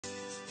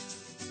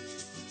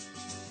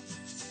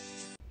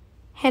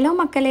Hello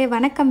மக்களே,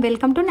 வணக்கம்.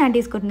 Welcome to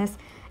nandysgoodness.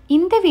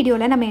 இந்த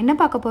வீடியோவில் நம்ம என்ன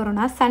பார்க்க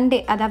போகிறோம்னா சண்டே,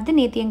 அதாவது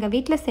நேற்று எங்கள்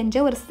வீட்டில்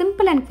செஞ்ச ஒரு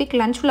simple and quick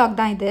lunch vlog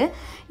தான் இது.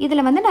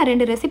 இதில் வந்து நான்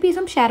 2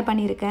 ரெசிபீஸும் ஷேர்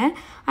பண்ணியிருக்கேன்.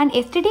 அண்ட்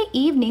எஸ்டர்டே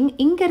ஈவினிங்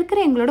இங்கே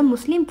இருக்கிற எங்களோட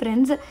முஸ்லீம்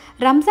ஃப்ரெண்ட்ஸ்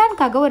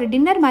ரம்ஜானுக்காக ஒரு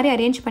டின்னர் மாதிரி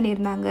அரேஞ்ச்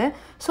பண்ணியிருந்தாங்க.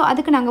 ஸோ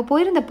அதுக்கு நாங்கள்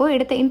போயிருந்தப்போ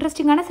எடுத்த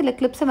இன்ட்ரெஸ்டிங்கான சில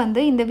கிளிப்ஸை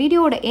வந்து இந்த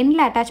வீடியோவோட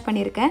எண்டில் அட்டாச்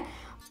பண்ணியிருக்கேன்.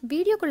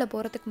 வீடியோக்குள்ளே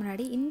போகிறதுக்கு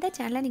முன்னாடி இந்த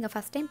சேனலை நீங்கள்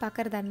ஃபஸ்ட் டைம்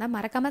பார்க்குறதா இருந்தால்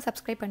மறக்காமல்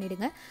சப்ஸ்கிரைப்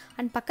பண்ணிவிடுங்க.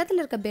 அண்ட் பக்கத்தில்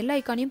இருக்க பெல்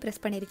ஐக்கானையும்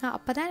ப்ரெஸ் பண்ணிடுங்க.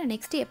 அப்போ தான் நான்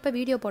நெக்ஸ்ட்டு எப்போ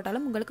வீடியோ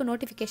போட்டாலும் உங்களுக்கு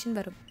நோட்டிஃபிகேஷன்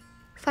வரும்.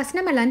 ஃபஸ்ட்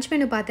நம்ம லஞ்ச்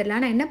மெனு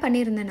பார்த்துடலாம். நான் என்ன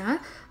பண்ணியிருந்தேன்னா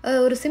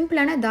ஒரு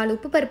சிம்பிளான தால்,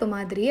 உப்பு பருப்பு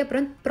மாதிரி,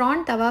 அப்புறம்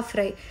ப்ரான் தவா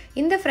ஃப்ரை.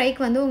 இந்த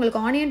ஃப்ரைக்கு வந்து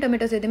உங்களுக்கு ஆனியன்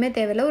டொமேட்டோஸ் எதுவுமே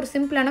தேவையில்லை. ஒரு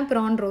சிம்பிளான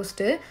ப்ரான்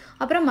ரோஸ்ட்டு,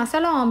 அப்புறம்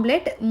மசாலா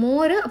ஆம்லெட்,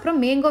 மோர், அப்புறம்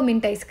மேங்கோ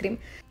மின்ட் ஐஸ்கிரீம்.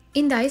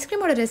 இந்த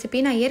ஐஸ்கிரீமோட ரெசிபி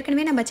நான்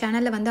ஏற்கனவே நம்ம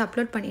சேனலில் வந்து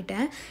அப்லோட்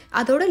பண்ணிட்டேன்.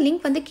 அதோட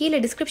லிங்க் வந்து கீழே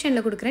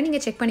டிஸ்கிரிப்ஷனில் கொடுக்குறேன்,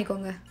 நீங்கள் செக்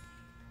பண்ணிக்கோங்க.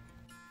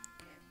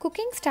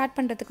 குக்கிங் ஸ்டார்ட்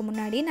பண்ணுறதுக்கு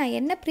முன்னாடி நான்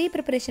என்ன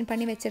ப்ரிப்பரேஷன்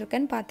பண்ணி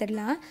வச்சுருக்கேன்னு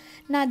பார்த்துடலாம்.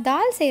 நான்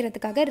தால்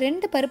செய்கிறதுக்காக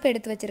 2 பருப்பு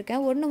எடுத்து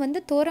வச்சுருக்கேன். ஒன்று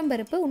வந்து தோரம்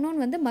பருப்பு,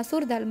 இன்னொன்று வந்து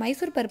மசூர் தால்,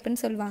 மைசூர்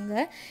பருப்புன்னு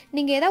சொல்லுவாங்க.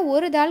 நீங்கள் ஏதாவது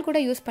ஒரு தால்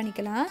கூட யூஸ்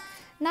பண்ணிக்கலாம்.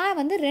 நான்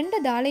வந்து 2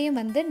 தாலையும்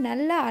வந்து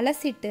நல்லா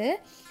அலசிட்டு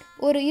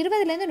ஒரு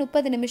 20லேருந்து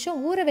 30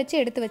 நிமிஷம் ஊற வச்சு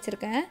எடுத்து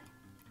வச்சுருக்கேன்.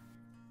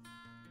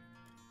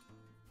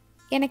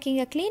 எனக்கு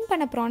இங்கே க்ளீன்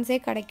பண்ண ப்ரான்ஸே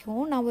கிடைக்கும்.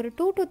 நான் ஒரு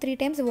 2 to 3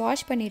 டைம்ஸ்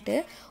வாஷ் பண்ணிவிட்டு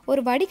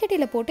ஒரு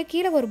வடிகட்டியில் போட்டு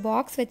கீழே ஒரு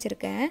பாக்ஸ்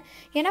வச்சுருக்கேன்.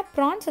 ஏன்னா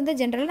ப்ரான்ஸ் வந்து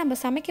ஜென்ரலாக நம்ம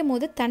சமைக்கும்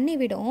போது தண்ணி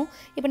விடும்.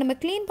 இப்போ நம்ம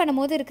க்ளீன் பண்ணும்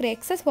போது இருக்கிற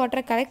எக்ஸஸ்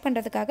வாட்டரை கலெக்ட்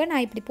பண்ணுறதுக்காக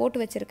நான் இப்படி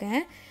போட்டு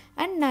வச்சுருக்கேன்.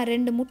 அண்ட் நான்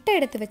 2 முட்டை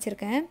எடுத்து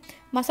வச்சுருக்கேன்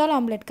மசாலா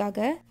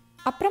ஆம்லெட்காக.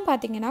 அப்புறம்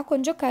பார்த்திங்கன்னா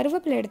கொஞ்சம்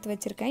கருவேப்பிலை எடுத்து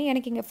வச்சுருக்கேன்.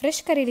 எனக்கு இங்கே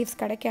ஃப்ரெஷ் கறி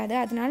லீவ்ஸ் கிடைக்காது,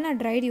 அதனால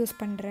நான் ட்ரைடு யூஸ்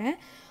பண்ணுறேன்.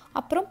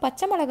 அப்புறம்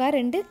பச்சை மிளகா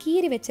 2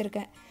 கீரி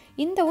வச்சுருக்கேன்.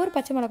 இந்த ஊர்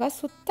பச்சை மிளகா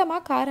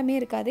சுத்தமாக காரமே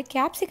இருக்காது,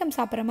 கேப்சிகம்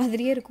சாப்பிட்ற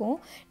மாதிரியே இருக்கும்.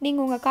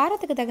 நீங்கள் உங்கள்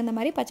காரத்துக்கு தகுந்த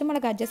மாதிரி பச்சை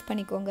மிளகா அட்ஜஸ்ட்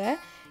பண்ணிக்கோங்க.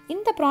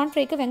 இந்த ப்ரான்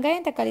ஃப்ரைக்கு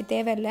வெங்காயம் தக்காளி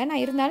தேவையில்லை.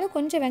 நான் இருந்தாலும்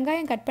கொஞ்சம்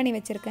வெங்காயம் கட் பண்ணி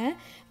வச்சுருக்கேன்.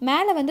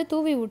 மேலே வந்து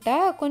தூவி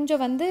விட்டால்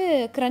கொஞ்சம் வந்து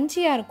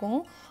க்ரன்ச்சியாக இருக்கும்.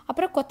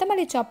 அப்புறம்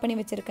கொத்தமல்லி சாப் பண்ணி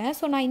வச்சுருக்கேன்.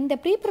 ஸோ நான் இந்த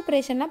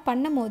ப்ரிப்பரேஷன்லாம்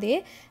பண்ணும் போதே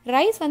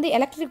ரைஸ் வந்து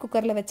எலக்ட்ரிக்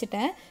குக்கரில்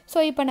வச்சுட்டேன். ஸோ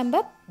இப்போ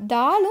நம்ம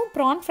தாலும்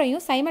ப்ரான்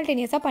ஃப்ரையும்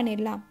சைமல்டேனியஸாக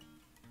பண்ணிடலாம்.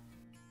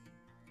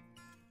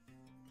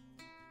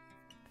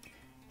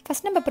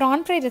 ஃபஸ்ட் நம்ம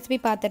ப்ரான் ஃப்ரை ரெசிபி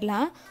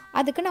பார்த்துடலாம்.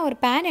 அதுக்கு நான் ஒரு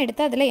பேன்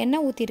எடுத்து அதில்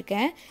எண்ணெய்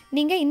ஊற்றிருக்கேன்.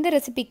 நீங்கள் இந்த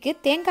ரெசிபிக்கு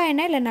தேங்காய்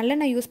எண்ணெய் இல்லை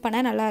நல்லெண்ணெய் யூஸ்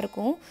பண்ணால்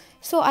நல்லாயிருக்கும்.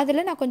 ஸோ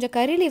அதில் நான் கொஞ்சம்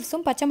கறி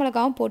லீவ்ஸும் பச்சை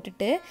மிளகாவும்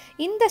போட்டுட்டு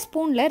இந்த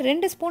ஸ்பூனில்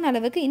 2 ஸ்பூன்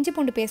அளவுக்கு இஞ்சி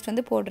பூண்டு பேஸ்ட்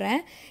வந்து போடுறேன்.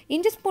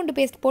 இஞ்சி பூண்டு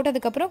பேஸ்ட்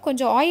போட்டதுக்கப்புறம்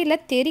கொஞ்சம்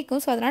ஆயிலில்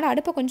தெறிக்கும். ஸோ அதனால்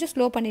அடுப்பை கொஞ்சம்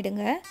ஸ்லோ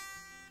பண்ணிவிடுங்க.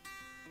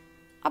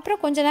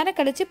 அப்புறம் கொஞ்சம் நேரம்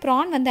கழித்து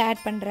ப்ரான் வந்து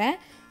ஆட் பண்ணுறேன்.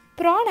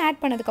 ப்ரான்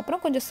ஆட்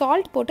பண்ணதுக்கப்புறம் கொஞ்சம்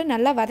சால்ட் போட்டு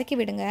நல்லா வதக்கி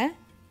விடுங்க.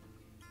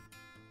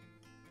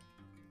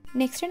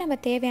 நெக்ஸ்ட்டு நம்ம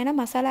தேவையான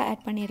மசாலா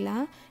ஆட்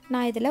பண்ணிடலாம்.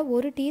 நான் இதில்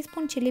 1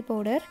 டீஸ்பூன் சில்லி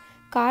பவுடர்,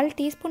 1/4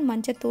 டீஸ்பூன்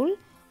மஞ்சத்தூள்,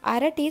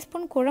 1/2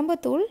 டீஸ்பூன்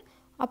குழம்புத்தூள்,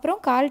 அப்புறம்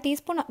 1/4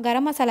 டீஸ்பூன்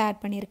கரம் மசாலா ஆட்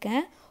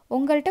பண்ணியிருக்கேன்.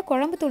 உங்கள்கிட்ட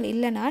குழம்புத்தூள்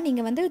இல்லைன்னா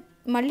நீங்கள் வந்து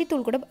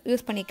மல்லித்தூள் கூட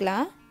யூஸ்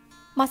பண்ணிக்கலாம்.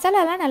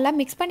 மசாலாலாம் நல்லா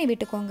மிக்ஸ் பண்ணி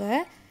விட்டுக்கோங்க.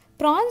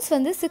 ப்ரான்ஸ்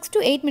வந்து 6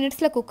 to 8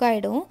 மினிட்ஸில் குக்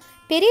ஆகிடும்.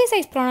 பெரிய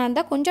சைஸ் ப்ரானாக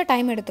இருந்தால் கொஞ்சம்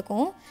டைம்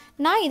எடுத்துக்கும்.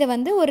 நான் இதை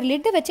வந்து ஒரு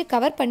லிட்டை வச்சு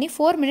கவர் பண்ணி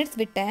 4 மினிட்ஸ்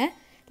விட்டேன்.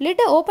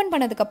 லிட்டை ஓப்பன்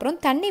பண்ணதுக்கப்புறம்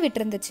தண்ணி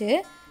விட்டுருந்துச்சு.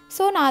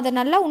 ஸோ நான் அதை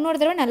நல்லா இன்னொரு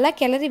தடவை நல்லா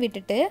கிளறி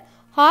விட்டுட்டு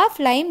 1/2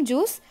 லைம்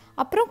ஜூஸ்,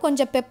 அப்புறம்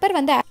கொஞ்சம்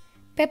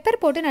பெப்பர்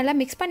போட்டு நல்லா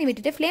மிக்ஸ் பண்ணி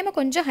விட்டுட்டு ஃப்ளேமை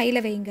கொஞ்சம் ஹையில்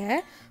வைங்க.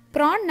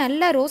 ப்ரான்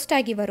நல்லா ரோஸ்ட்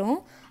ஆகி வரும்.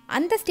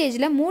 அந்த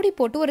ஸ்டேஜில் மூடி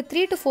போட்டு ஒரு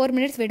 3 to 4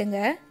 மினிட்ஸ் விடுங்க.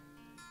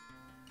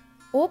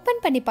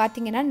 ஓப்பன் பண்ணி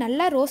பார்த்தீங்கன்னா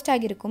நல்லா ரோஸ்ட்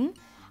ஆகியிருக்கும்.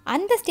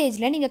 அந்த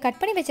ஸ்டேஜில் நீங்கள்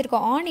கட் பண்ணி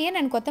வச்சுருக்க ஆனியன்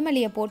அண்ட்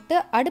கொத்தமல்லியை போட்டு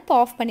அடுப்பை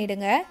ஆஃப்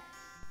பண்ணிவிடுங்க.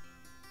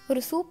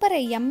 ஒரு சூப்பர்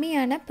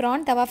யம்மியான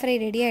ப்ரான் தவா ஃப்ரை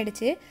ரெடி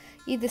ஆகிடுச்சு.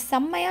 இது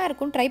செம்மையாக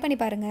இருக்கும், ட்ரை பண்ணி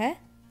பாருங்கள்.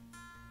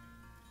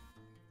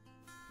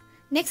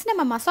 நெக்ஸ்ட்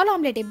நம்ம மசாலா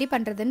ஆம்லெட் எப்படி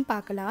பண்ணுறதுன்னு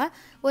பார்க்கலாம்.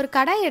 ஒரு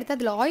கடாய் எடுத்து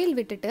அதில் ஆயில்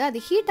விட்டுட்டு அது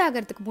ஹீட்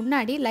ஆகிறதுக்கு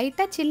முன்னாடி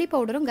லைட்டாக சில்லி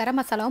பவுடரும் கரம்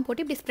மசாலாவும்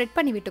போட்டு இப்படி ஸ்ப்ரெட்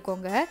பண்ணி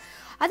விட்டுக்கோங்க.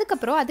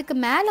 அதுக்கப்புறம் அதுக்கு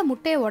மேலே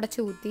முட்டையை உடச்சி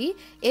ஊற்றி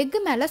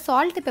எக்கு மேலே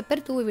சால்ட்டு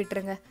பெப்பர் தூவி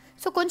விட்டுருங்க.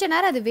 ஸோ கொஞ்சம்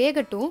நேரம் அது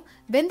வேகட்டும்.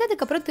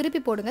 வெந்ததுக்கப்புறம்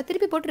திருப்பி போடுங்க.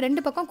 திருப்பி போட்டு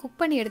 2 பக்கம் குக்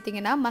பண்ணி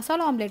எடுத்திங்கன்னா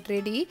masala omelette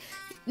ready.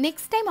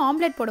 Next time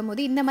omelette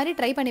போடும்போது இந்த மாதிரி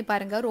ட்ரை பண்ணி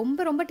பாருங்கள்,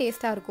 ரொம்ப ரொம்ப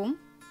டேஸ்ட்டாக இருக்கும்.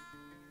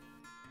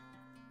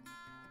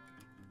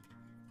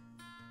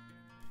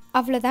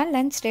 அவ்வளோதான்,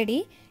 லஞ்ச்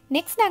ரெடி.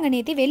 நெக்ஸ்ட் நாங்கள்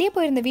நேற்று வெளியே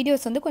போயிருந்த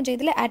வீடியோஸ் வந்து கொஞ்சம்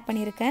இதில் ஆட்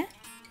பண்ணியிருக்கேன்.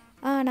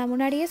 நான்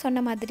முன்னாடியே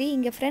சொன்ன மாதிரி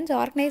இங்கே ஃப்ரெண்ட்ஸ்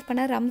ஆர்கனைஸ்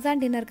பண்ண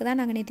ரம்ஜான் டின்னருக்கு தான்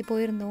நாங்கள் நேற்று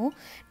போயிருந்தோம்.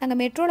 நாங்கள்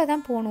மெட்ரோவில்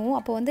தான் போனோம்.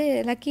 அப்போ வந்து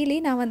லக்கீலி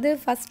நான் வந்து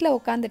ஃபஸ்ட்டில்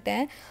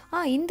உட்காந்துட்டேன்.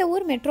 இந்த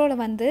ஊர்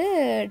மெட்ரோவில் வந்து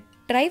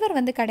டிரைவர்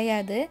வந்து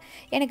கிடையாது.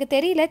 எனக்கு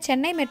தெரியல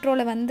சென்னை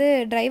மெட்ரோவில் வந்து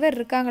டிரைவர்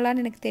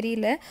இருக்காங்களான்னு எனக்கு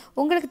தெரியல.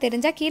 உங்களுக்கு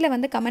தெரிஞ்சால் கீழே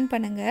வந்து கமெண்ட்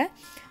பண்ணுங்கள்.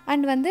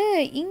 அண்ட் வந்து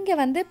இங்கே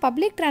வந்து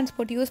பப்ளிக்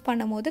டிரான்ஸ்போர்ட் யூஸ்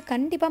பண்ணும்போது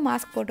கண்டிப்பாக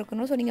மாஸ்க்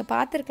போட்டிருக்கணும். ஸோ நீங்கள்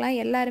பார்த்துருக்கலாம்,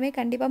 எல்லாருமே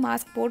கண்டிப்பாக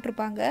மாஸ்க்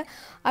போட்டிருப்பாங்க.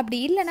 அப்படி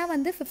இல்லைனா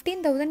வந்து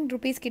 15,000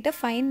 rupees கிட்ட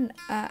ஃபைன்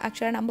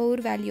ஆக்சுவலாக நம்ம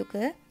ஊர்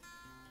வேல்யூக்கு.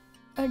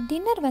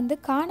 டின்னர் வந்து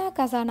கானா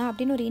கசானா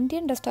அப்படின்னு ஒரு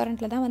இந்தியன்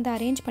ரெஸ்டாரண்ட்டில் தான் வந்து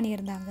அரேஞ்ச்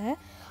பண்ணியிருந்தாங்க.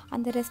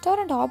 அந்த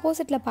ரெஸ்டாரண்ட்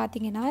ஆப்போசிட்டில்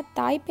பார்த்தீங்கன்னா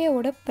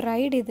தாய்பேயோட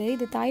ப்ரைட்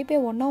இது தாய்பே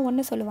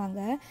 101 சொல்லுவாங்க.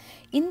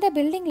 இந்த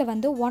பில்டிங்கில்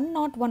வந்து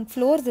 101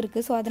 ஃப்ளோர்ஸ்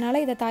இருக்குது. ஸோ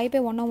அதனால் இதை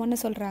தாய்பே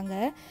 101 சொல்கிறாங்க.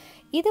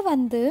 இது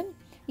வந்து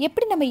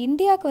எப்படி நம்ம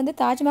இந்தியாவுக்கு வந்து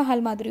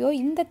தாஜ்மஹால் மாதிரியோ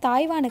இந்த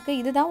தாய்வானுக்கு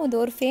இதுதான் வந்து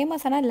ஒரு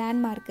ஃபேமஸான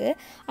லேண்ட்மார்க்கு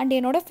அண்ட்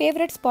என்னோடய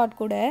ஃபேவரட் ஸ்பாட்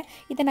கூட.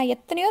 இதை நான்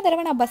எத்தனையோ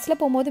தடவை நான் பஸ்ஸில்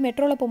போகும்போது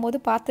மெட்ரோவில் போகும்போது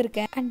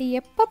பார்த்துருக்கேன். அண்ட்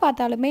எப்போ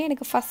பார்த்தாலுமே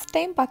எனக்கு ஃபஸ்ட்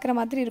டைம் பார்க்குற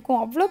மாதிரி இருக்கும்.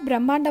 அவ்வளோ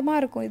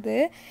பிரம்மாண்டமாக இருக்கும் இது.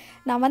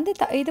 நான் வந்து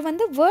இது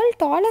வந்து வேர்ல்ட்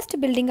டாலஸ்ட்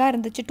பில்டிங்காக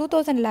இருந்துச்சு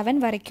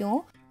 2011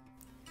 வரைக்கும்.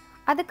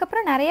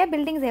 அதுக்கப்புறம் நிறைய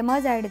பில்டிங்ஸ்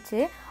எமர்ஜ்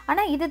ஆகிடுச்சு.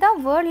 ஆனால் இதுதான்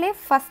வேர்ல்ட்லேயே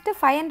ஃபஸ்ட்டு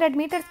 500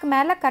 மீட்டர்ஸ்க்கு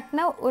மேலே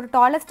கட்டின ஒரு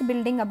டாலஸ்ட்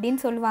பில்டிங்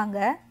அப்படின்னு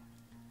சொல்லுவாங்க.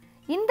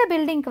 இந்த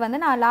பில்டிங்க்கு வந்து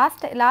நான்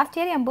லாஸ்ட்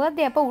இயர் என்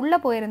பர்த்டே அப்போ உள்ளே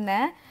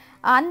போயிருந்தேன்.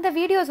 அந்த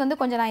வீடியோஸ் வந்து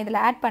கொஞ்சம் நான் இதில்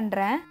ஆட்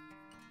பண்ணுறேன்.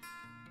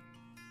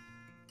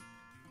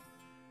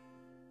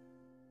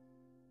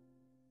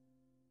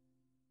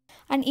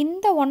 அண்ட்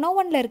இந்த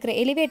 101 இருக்கிற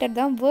எலிவேட்டர்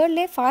தான்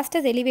வேர்ல்ட்லே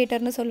ஃபாஸ்டஸ்ட்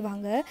எலிவேட்டர்னு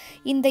சொல்லுவாங்க.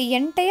 இந்த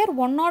என்டையர்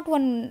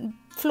 101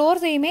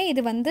 ஃப்ளோர்ஸையுமே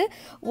இது வந்து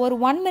ஒரு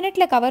 1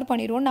 மினிட்ல கவர்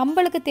பண்ணிடும்.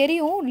 நம்மளுக்கு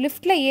தெரியும்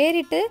லிஃப்ட்டில்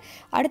ஏறிட்டு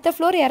அடுத்த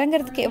ஃப்ளோர்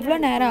இறங்குறதுக்கு எவ்வளோ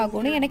நேரம்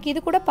ஆகும்னு. எனக்கு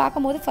இது கூட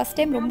பார்க்கும்போது ஃபஸ்ட்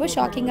டைம் ரொம்ப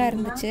ஷாக்கிங்காக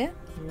இருந்துச்சு.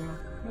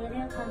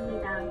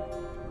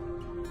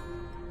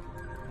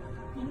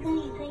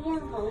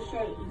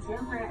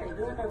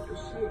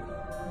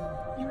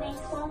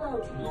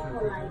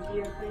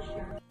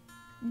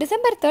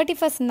 டிசம்பர்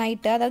 31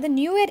 நைட்டு, அதாவது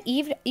நியூ இயர்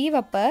ஈவ்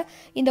அப்போ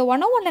இந்த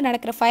 101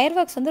 நடக்கிற ஃபயர்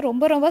ஒர்க்ஸ் வந்து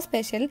ரொம்ப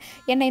ஸ்பெஷல்.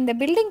 என்னை இந்த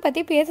பில்டிங்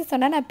பற்றி பேச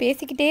சொன்னால் நான்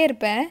பேசிக்கிட்டே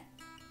இருப்பேன்.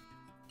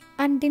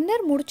 அண்ட்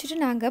டின்னர் முடிச்சுட்டு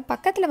நாங்கள்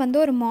பக்கத்தில் வந்து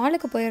ஒரு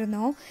மாலுக்கு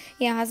போயிருந்தோம்.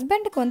 என்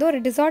ஹஸ்பண்டுக்கு வந்து ஒரு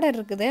டிஸார்டர்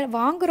இருக்குது.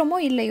 வாங்குகிறோமோ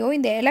இல்லையோ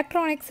இந்த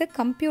எலக்ட்ரானிக்ஸு,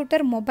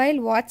 கம்ப்யூட்டர், மொபைல்,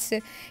 வாட்ச்சு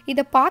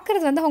இதை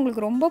பார்க்குறது வந்து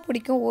அவங்களுக்கு ரொம்ப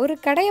பிடிக்கும். ஒரு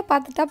கடையை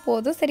பார்த்துட்டா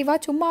போதும், சரிவா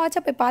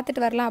சும்மாவாச்சும் போய்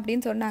பார்த்துட்டு வரலாம்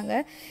அப்படின்னு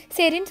சொன்னாங்க.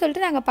 சரின்னு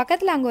சொல்லிட்டு நாங்கள்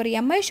பக்கத்தில் அங்கே ஒரு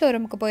எம்ஐ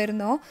ஷோரூமுக்கு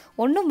போயிருந்தோம்.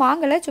 ஒன்றும்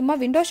வாங்கலை, சும்மா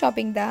விண்டோ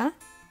ஷாப்பிங் தான்.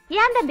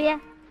 ஏன் தம்பி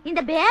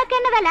இந்த பேக்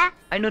என்ன விலை?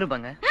 500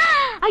 ரூபாங்க.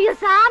 ஐயோ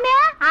சாமி,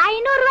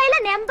 500 ரூபாயில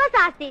நெம்ப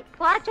சாஸ்தி.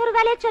 குறைச்சொரு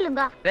விலையை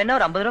சொல்லுங்க. வேணா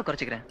ஒரு 50 ரூபா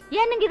குறைச்சிக்கிறேன்.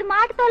 என்னங்க இது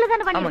மாட்டு தோல்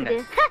தானே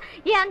பண்ணிருக்கு?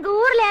 எங்க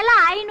ஊர்ல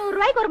எல்லாம் 500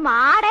 ரூபாய்க்கு ஒரு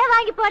மாடே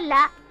வாங்கி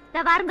போடல.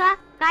 இத பாருங்க,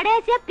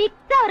 கடைசியா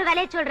பிக்ஸா ஒரு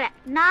விலையை சொல்றேன்.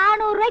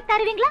 400 ரூபாய்க்கு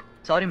தருவீங்களா?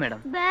 Sorry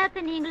madam. பேக்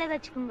நீங்களே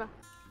வச்சுக்கோங்க.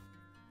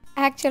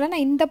 ஆக்சுவலாக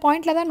நான் இந்த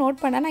பாயிண்டில் தான்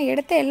நோட் பண்ணேன். நான்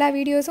எடுத்த எல்லா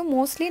வீடியோஸும்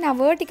மோஸ்ட்லி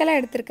நான் வேர்ட்டிக்கலாக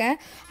எடுத்திருக்கேன்.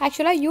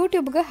 ஆக்சுவலாக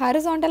யூடியூபுக்கு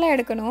ஹரிசாண்டலாக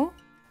எடுக்கணும்.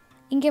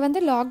 இங்கே வந்து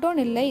லாக்டவுன்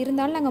இல்லை,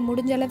 இருந்தாலும் நாங்கள்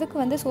முடிஞ்ச அளவுக்கு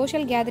வந்து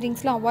சோஷியல்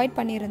கேதரிங்ஸ்லாம் அவாய்ட்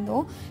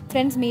பண்ணியிருந்தோம்.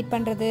 ஃப்ரெண்ட்ஸ் மீட்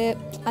பண்ணுறது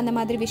அந்த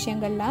மாதிரி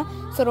விஷயங்கள்லாம்.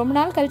 ஸோ ரொம்ப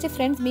நாள் கழித்து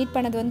ஃப்ரெண்ட்ஸ் மீட்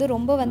பண்ணது வந்து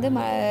ரொம்ப வந்து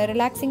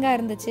ரிலாக்ஸிங்காக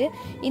இருந்துச்சு.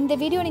 இந்த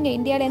வீடியோ நீங்கள்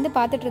இந்தியாவிலேருந்து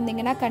பார்த்துட்டு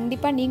இருந்தீங்கன்னா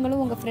கண்டிப்பாக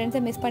நீங்களும் உங்கள்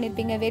ஃப்ரெண்ட்ஸை மிஸ்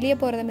பண்ணியிருப்பீங்க, வெளியே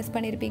போகிறத மிஸ்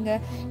பண்ணியிருப்பீங்க.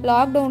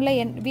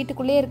 லாக்டவுனில்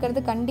வீட்டுக்குள்ளேயே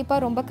இருக்கிறது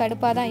கண்டிப்பாக ரொம்ப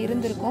கடுப்பாக தான்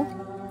இருந்திருக்கும்.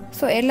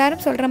 ஸோ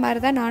எல்லோரும் சொல்கிற மாதிரி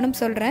தான் நானும்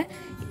சொல்கிறேன்.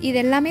 இது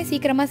எல்லாமே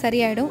சீக்கிரமாக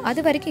சரியாயிடும். அது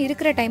வரைக்கும்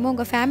இருக்கிற டைமும்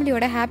உங்கள்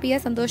ஃபேமிலியோட ஹாப்பியாக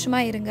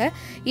சந்தோஷமாக இருங்க.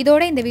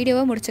 இதோட இந்த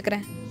வீடியோவை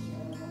முடிச்சுக்கிறேன்.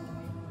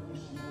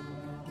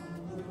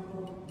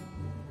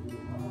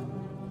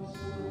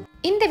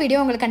 இந்த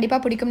வீடியோ உங்களுக்கு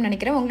கண்டிப்பாக பிடிக்கும்னு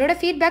நினைக்கிறேன். உங்களோட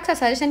ஃபீட்பேக்ஸ்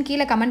சஜஷன்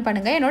கீழே கமெண்ட்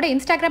பண்ணுங்கள். என்னோட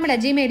இன்ஸ்டாகிராமில்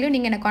ஜிமெயிலும்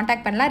நீங்கள் என்ன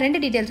காண்டாக்ட் பண்ணலாம்.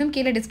 2 டீட்டெயில்ஸும்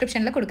கீழே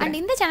டிஸ்கிரிப்ஷனில்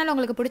கொடுக்குறேன். இந்த சேனல்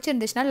உங்களுக்கு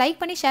பிடிச்சிருந்துச்சுன்னா லைக்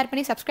பண்ணி, ஷேர்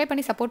பண்ணி, சப்ஸ்கிரைப்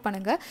பண்ணி சப்போர்ட்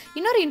பண்ணுங்கள்.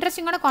 இன்னொரு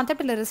இன்ட்ரெஸ்டிங்கான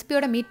கான்செப்ட் இல்லை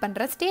ரெசிபியோட மீட்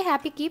பண்ணுறேன். ஸ்டே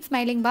ஹாப்பி, கீப்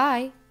ஸ்மைலிங்,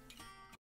 பாய்.